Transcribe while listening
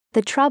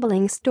the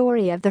troubling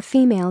story of the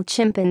female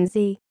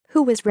chimpanzee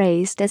who was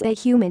raised as a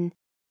human.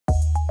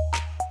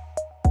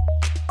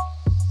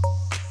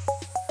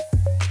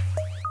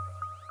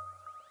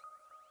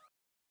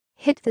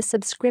 Hit the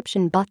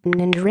subscription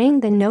button and ring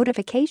the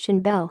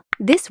notification bell.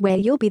 This way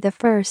you'll be the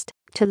first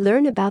to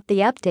learn about the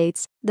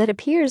updates that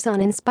appears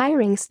on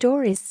Inspiring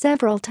Stories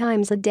several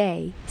times a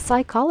day.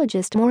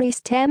 Psychologist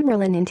Maurice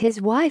Temerlin and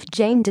his wife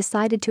Jane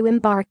decided to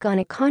embark on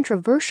a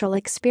controversial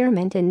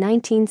experiment in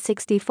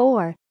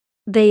 1964.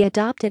 They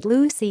adopted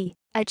Lucy,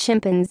 a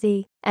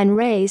chimpanzee, and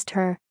raised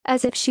her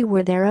as if she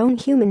were their own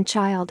human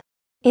child.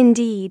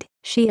 Indeed,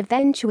 she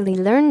eventually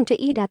learned to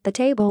eat at the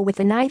table with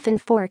a knife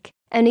and fork,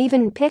 and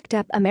even picked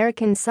up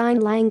American Sign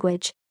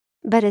Language.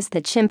 But as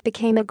the chimp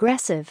became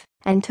aggressive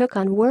and took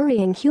on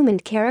worrying human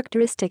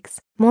characteristics,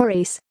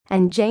 Maurice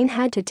and Jane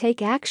had to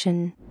take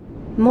action.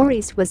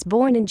 Maurice was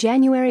born in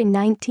January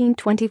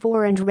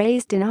 1924 and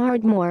raised in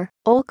Ardmore,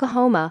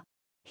 Oklahoma.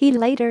 He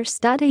later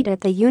studied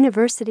at the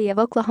University of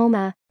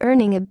Oklahoma,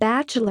 earning a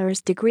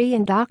bachelor's degree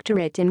and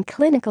doctorate in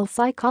clinical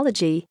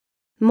psychology.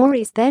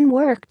 Maurice then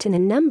worked in a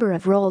number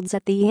of roles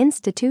at the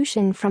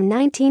institution from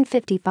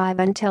 1955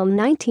 until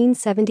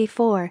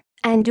 1974,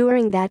 and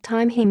during that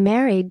time he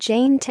married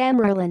Jane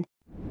Temerlin.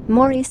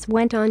 Maurice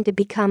went on to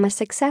become a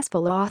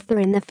successful author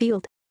in the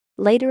field.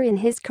 Later in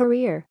his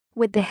career,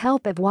 with the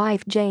help of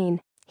wife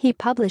Jane, he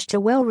published a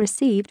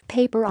well-received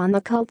paper on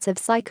the cults of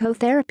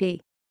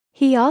psychotherapy.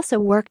 He also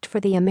worked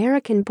for the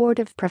American Board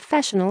of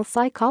Professional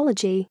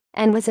Psychology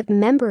and was a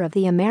member of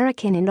the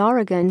American and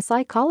Oregon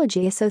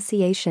Psychology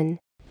Association.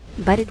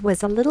 But it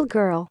was a little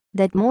girl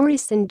that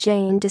Maurice and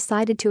Jane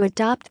decided to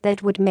adopt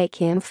that would make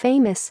him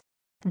famous.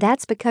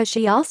 That's because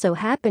she also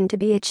happened to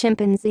be a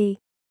chimpanzee.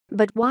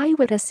 But why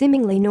would a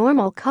seemingly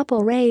normal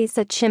couple raise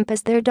a chimp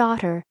as their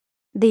daughter?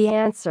 The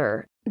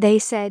answer, they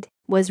said,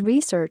 was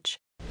research.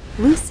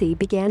 Lucy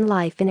began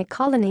life in a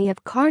colony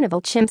of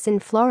carnival chimps in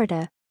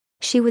Florida.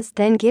 She was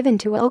then given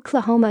to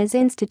Oklahoma's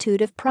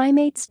Institute of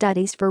Primate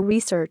Studies for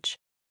research.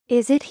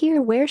 Is it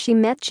here where she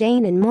met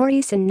Jane and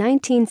Maurice in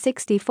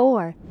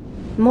 1964?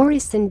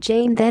 Maurice and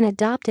Jane then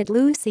adopted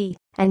Lucy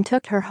and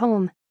took her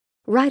home.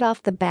 Right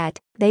off the bat,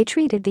 they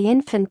treated the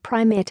infant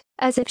primate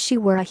as if she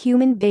were a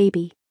human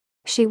baby.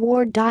 She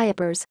wore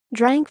diapers,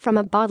 drank from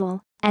a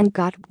bottle, and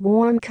got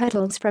warm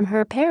cuddles from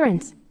her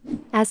parents.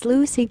 As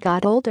Lucy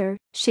got older,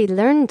 she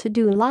learned to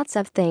do lots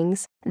of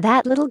things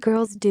that little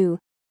girls do.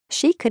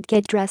 She could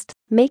get dressed,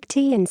 make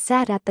tea, and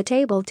sat at the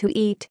table to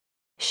eat.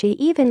 She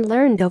even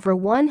learned over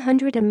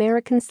 100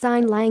 American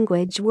Sign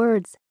Language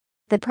words.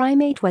 The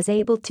primate was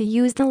able to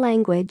use the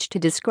language to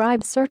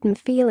describe certain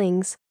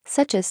feelings,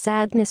 such as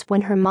sadness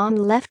when her mom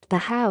left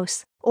the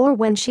house or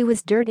when she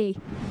was dirty.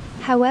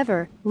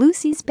 However,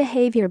 Lucy's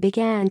behavior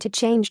began to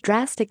change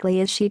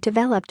drastically as she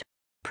developed.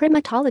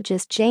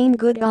 Primatologist Jane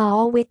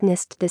Goodall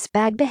witnessed this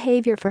bad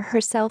behavior for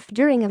herself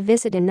during a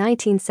visit in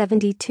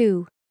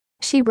 1972.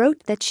 She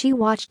wrote that she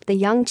watched the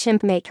young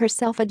chimp make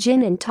herself a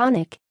gin and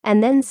tonic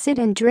and then sit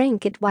and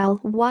drink it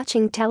while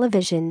watching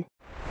television.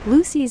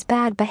 Lucy's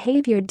bad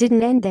behavior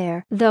didn't end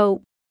there,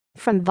 though.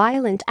 From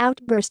violent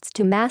outbursts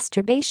to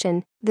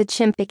masturbation, the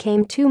chimp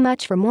became too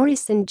much for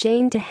Maurice and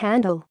Jane to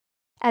handle.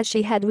 As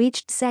she had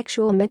reached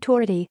sexual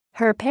maturity,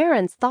 her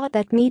parents thought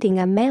that meeting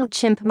a male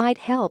chimp might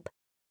help.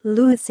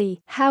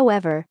 Lucy,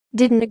 however,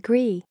 didn't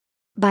agree.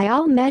 By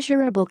all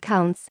measurable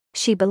counts,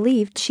 she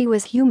believed she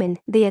was human,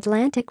 The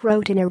Atlantic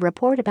wrote in a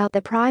report about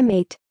the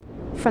primate.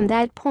 From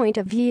that point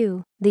of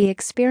view, the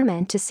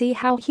experiment to see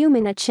how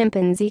human a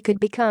chimpanzee could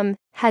become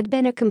had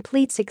been a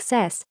complete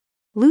success.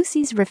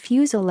 Lucy's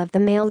refusal of the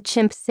male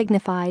chimp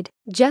signified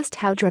just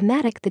how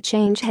dramatic the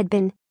change had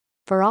been.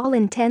 For all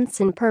intents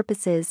and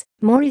purposes,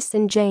 Maurice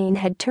and Jane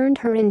had turned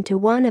her into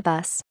one of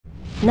us.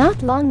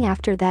 Not long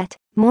after that,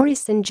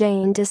 Maurice and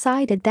Jane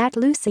decided that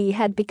Lucy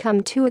had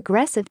become too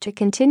aggressive to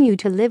continue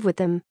to live with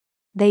them.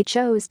 They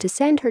chose to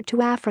send her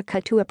to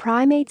Africa to a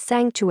primate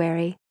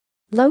sanctuary.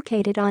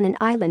 Located on an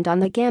island on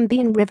the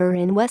Gambian River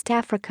in West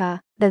Africa,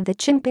 the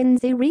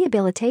Chimpanzee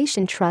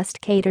Rehabilitation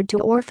Trust catered to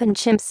orphan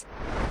chimps.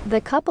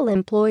 The couple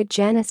employed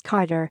Janice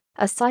Carter,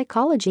 a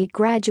psychology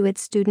graduate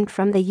student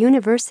from the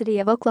University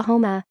of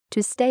Oklahoma,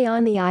 to stay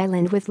on the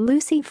island with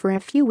Lucy for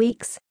a few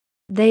weeks.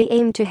 They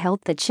aimed to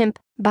help the chimp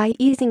by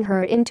easing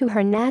her into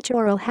her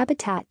natural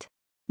habitat.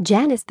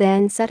 Janice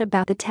then set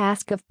about the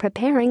task of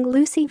preparing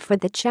Lucy for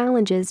the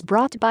challenges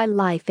brought by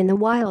life in the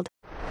wild.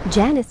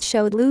 Janice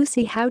showed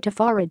Lucy how to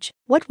forage,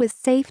 what was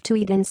safe to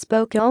eat, and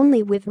spoke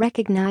only with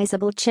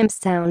recognizable chimp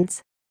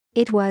sounds.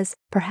 It was,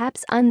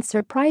 perhaps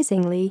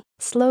unsurprisingly,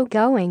 slow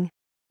going.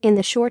 In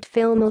the short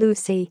film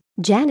Lucy,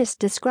 Janice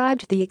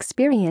described the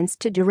experience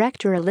to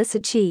director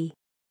Alyssa Chee.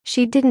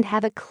 She didn't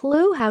have a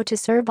clue how to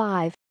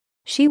survive.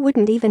 She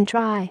wouldn't even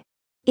try.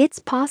 It's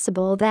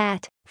possible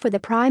that, for the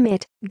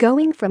primate,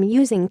 going from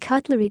using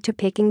cutlery to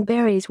picking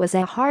berries was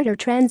a harder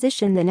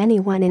transition than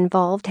anyone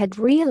involved had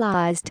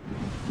realized.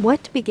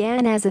 What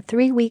began as a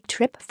 3-week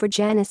trip for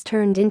Janice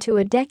turned into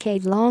a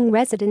decade-long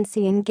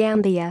residency in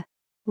Gambia.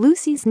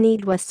 Lucy's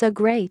need was so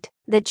great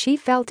that she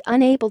felt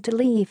unable to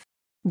leave.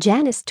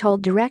 Janice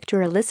told director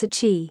Alyssa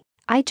Chi,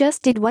 "I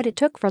just did what it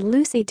took for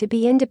Lucy to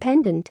be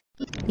independent."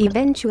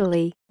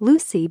 Eventually,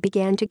 Lucy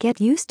began to get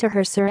used to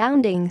her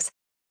surroundings.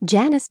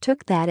 Janice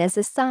took that as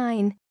a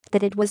sign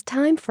that it was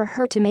time for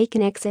her to make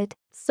an exit,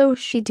 so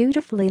she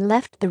dutifully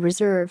left the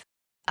reserve.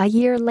 A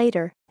year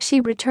later, she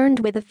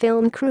returned with a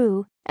film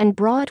crew and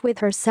brought with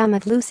her some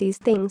of Lucy's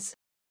things.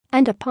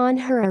 And upon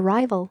her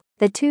arrival,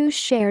 the two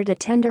shared a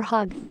tender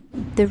hug.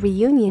 The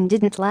reunion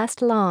didn't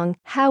last long,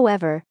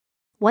 however.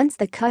 Once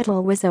the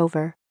cuddle was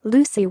over,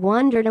 Lucy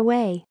wandered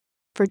away.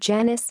 For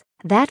Janice,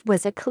 that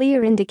was a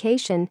clear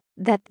indication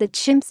that the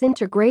chimp's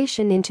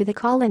integration into the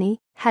colony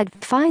had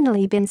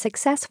finally been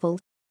successful.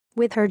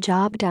 With her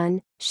job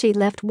done, she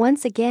left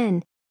once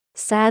again.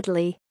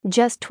 Sadly,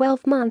 just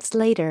 12 months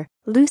later,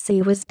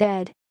 Lucy was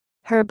dead.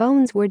 Her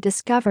bones were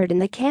discovered in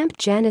the camp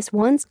Janice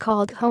once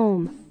called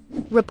home.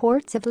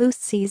 Reports of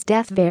Lucy's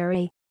death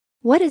vary.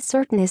 What is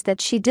certain is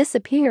that she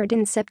disappeared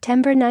in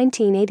September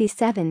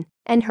 1987,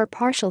 and her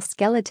partial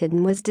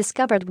skeleton was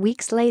discovered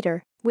weeks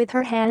later, with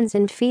her hands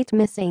and feet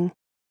missing.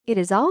 It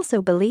is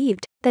also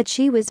believed that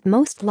she was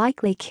most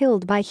likely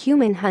killed by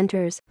human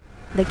hunters.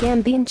 The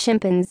Gambian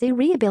Chimpanzee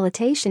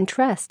Rehabilitation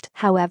Trust,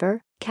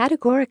 however,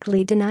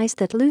 categorically denies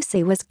that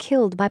Lucy was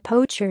killed by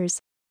poachers.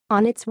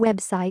 On its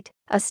website,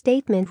 a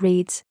statement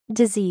reads,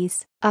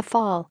 "Disease, a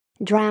fall,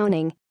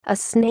 drowning, a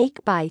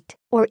snake bite,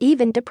 or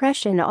even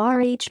depression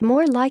are each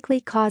more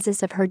likely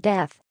causes of her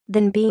death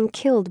than being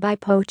killed by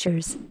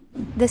poachers."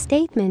 The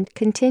statement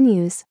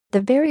continues,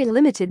 "The very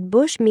limited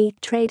bushmeat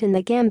trade in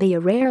the Gambia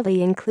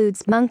rarely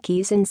includes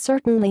monkeys and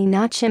certainly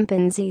not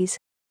chimpanzees."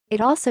 It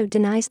also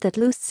denies that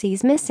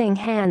Lucy's missing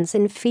hands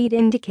and feet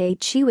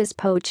indicate she was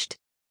poached.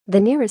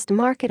 The nearest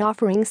market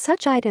offering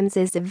such items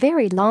is a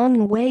very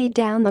long way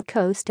down the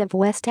coast of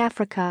West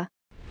Africa.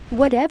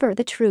 Whatever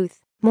the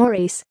truth,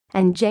 Maurice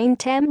and Jane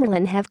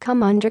Temerlin have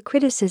come under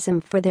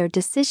criticism for their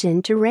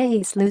decision to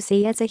raise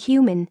Lucy as a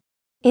human.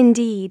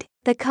 Indeed,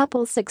 the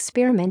couple's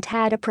experiment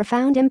had a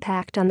profound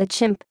impact on the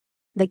chimp.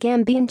 The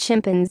Gambian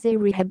Chimpanzee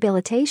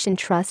Rehabilitation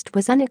Trust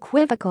was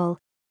unequivocal.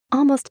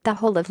 Almost the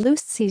whole of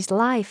Lucy's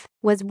life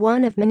was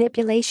one of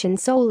manipulation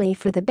solely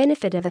for the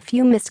benefit of a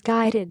few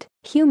misguided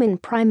human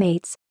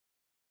primates.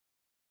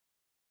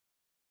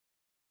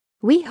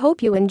 We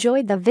hope you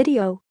enjoyed the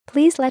video.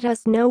 Please let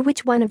us know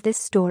which one of these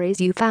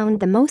stories you found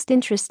the most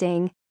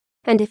interesting.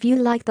 And if you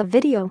like the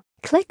video,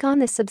 click on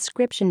the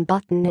subscription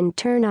button and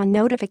turn on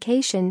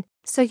notification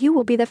so you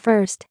will be the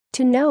first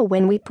to know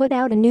when we put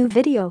out a new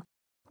video.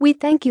 We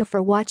thank you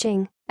for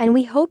watching, and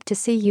we hope to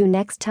see you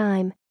next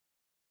time.